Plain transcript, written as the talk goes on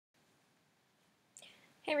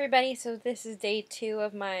Hey everybody, so this is day 2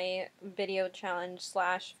 of my video challenge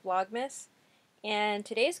slash Vlogmas, and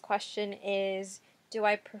today's question is, do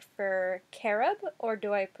I prefer carob or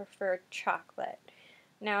do I prefer chocolate?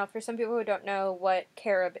 Now, for some people who don't know what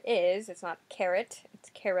carob is, it's not carrot, it's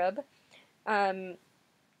carob.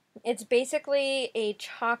 It's basically a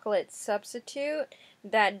chocolate substitute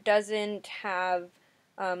that doesn't have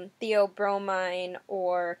theobromine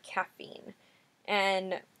or caffeine.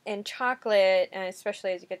 And in chocolate, and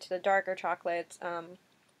especially as you get to the darker chocolates,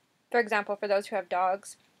 for example, for those who have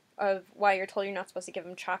dogs, of why you're told you're not supposed to give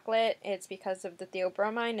them chocolate, it's because of the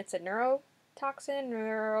theobromine. It's a neurotoxin,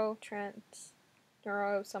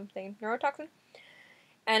 neurotoxin.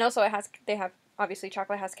 And also obviously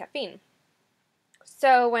chocolate has caffeine.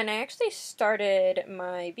 So when I actually started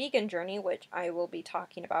my vegan journey, which I will be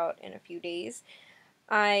talking about in a few days,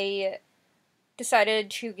 I decided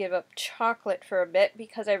to give up chocolate for a bit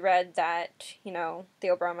because I read that,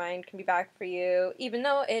 theobromine can be bad for you, even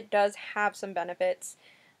though it does have some benefits.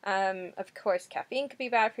 Of course, caffeine could be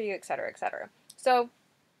bad for you, etc., etc. So,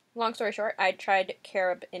 long story short, I tried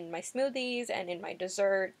carob in my smoothies and in my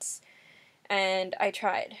desserts, and I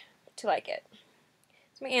tried to like it.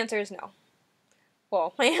 So my answer is no.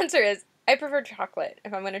 Well, my answer is I prefer chocolate.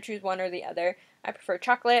 If I'm going to choose one or the other, I prefer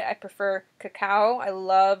chocolate. I prefer cacao. I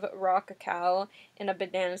love raw cacao in a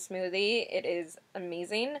banana smoothie. It is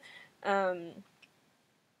amazing.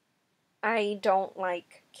 I don't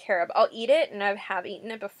like carob. I'll eat it, and I have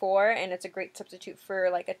eaten it before, and it's a great substitute for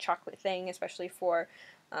like a chocolate thing, especially for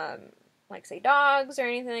like say dogs or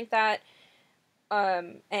anything like that.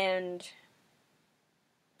 And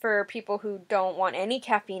for people who don't want any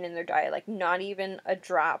caffeine in their diet, like not even a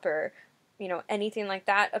drop or, anything like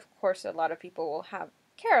that, of course a lot of people will have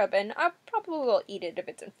carob, and I probably will eat it if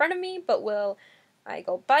it's in front of me, but will I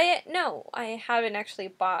go buy it? No, I haven't actually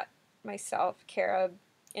bought myself carob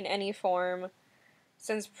in any form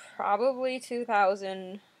since probably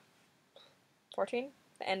 2014,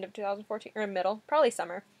 the end of 2014, or middle, probably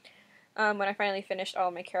summer, when I finally finished all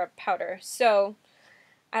my carob powder. So,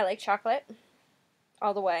 I like chocolate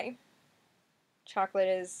all the way. Chocolate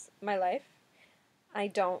is my life. I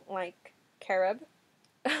don't like carob.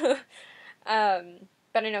 But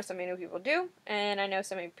I know so many people do, and I know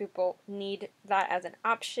so many people need that as an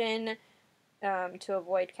option to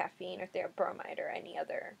avoid caffeine or theobromide or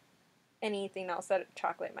anything else that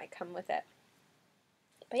chocolate might come with it.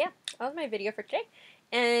 But yeah, that was my video for today.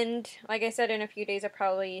 And like I said, in a few days I'll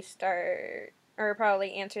probably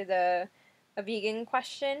answer a vegan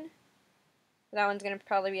question. That one's going to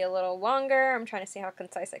probably be a little longer. I'm trying to see how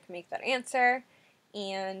concise I can make that answer.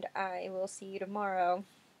 And I will see you tomorrow.